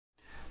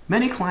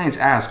Many clients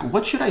ask,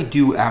 what should I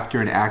do after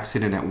an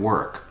accident at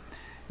work?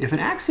 If an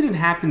accident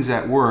happens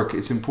at work,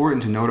 it's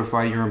important to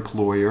notify your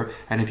employer,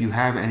 and if you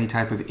have any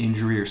type of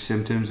injury or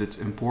symptoms, it's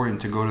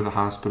important to go to the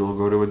hospital,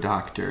 go to a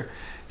doctor.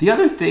 The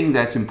other thing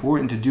that's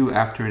important to do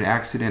after an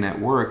accident at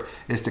work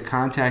is to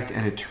contact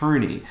an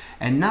attorney,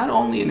 and not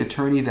only an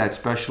attorney that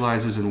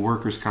specializes in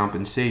workers'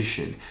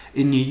 compensation.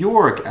 In New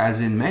York, as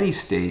in many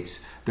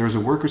states, there's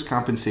a workers'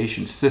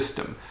 compensation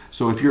system.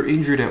 So if you're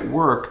injured at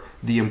work,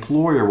 the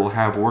employer will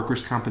have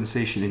workers'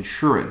 compensation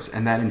insurance,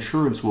 and that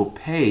insurance will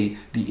pay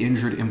the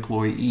injured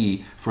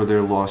employee for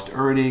their lost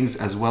earnings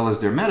as well as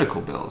their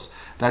medical bills.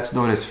 That's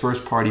known as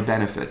first-party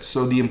benefits.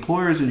 So the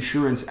employer's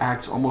insurance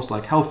acts almost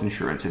like health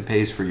insurance and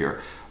pays for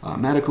your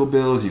medical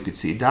bills. You could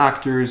see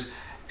doctors,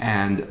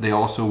 and they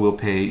also will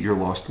pay your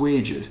lost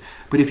wages.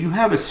 But if you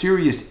have a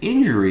serious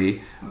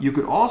injury, you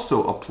could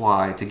also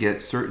apply to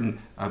get certain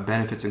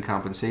benefits and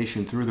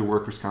compensation through the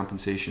workers'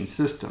 compensation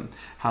system.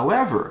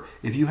 However,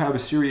 if you have a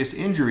serious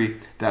injury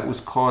that was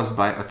caused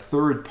by a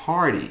third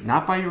party,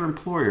 not by your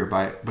employer,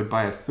 but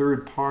by a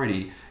third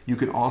party, you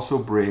can also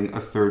bring a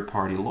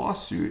third-party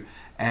lawsuit,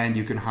 and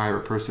you can hire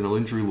a personal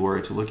injury lawyer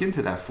to look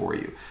into that for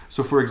you.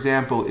 So for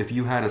example, if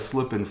you had a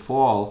slip and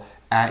fall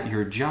at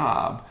your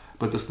job,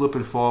 but the slip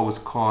and fall was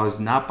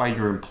caused not by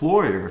your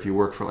employer, if you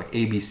work for like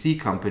ABC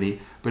company,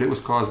 but it was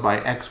caused by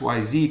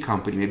XYZ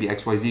company. Maybe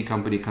XYZ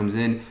company comes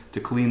in to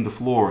clean the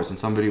floors, and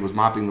somebody was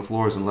mopping the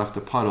floors and left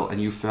a puddle,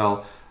 and you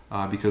fell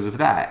because of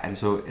that. And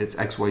so it's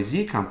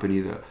XYZ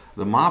company, the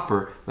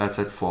mopper, that's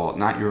at fault,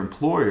 not your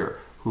employer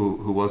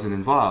who wasn't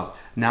involved.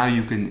 Now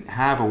you can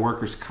have a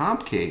workers'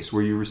 comp case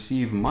where you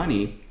receive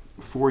money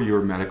for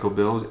your medical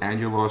bills and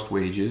your lost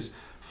wages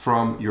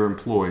from your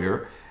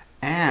employer,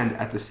 and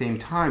at the same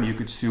time you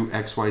could sue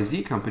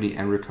XYZ company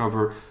and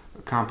recover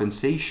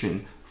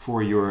compensation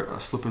for your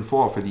slip and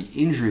fall, for the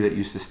injury that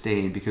you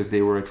sustained because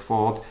they were at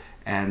fault.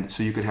 And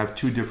so you could have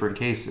two different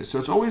cases. So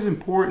it's always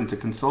important to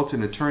consult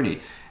an attorney,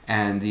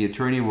 and the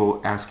attorney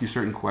will ask you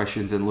certain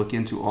questions and look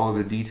into all of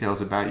the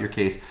details about your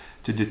case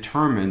to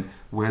determine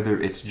whether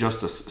it's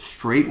just a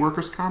straight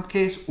workers' comp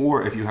case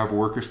or if you have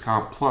workers'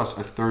 comp plus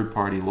a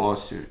third-party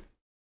lawsuit.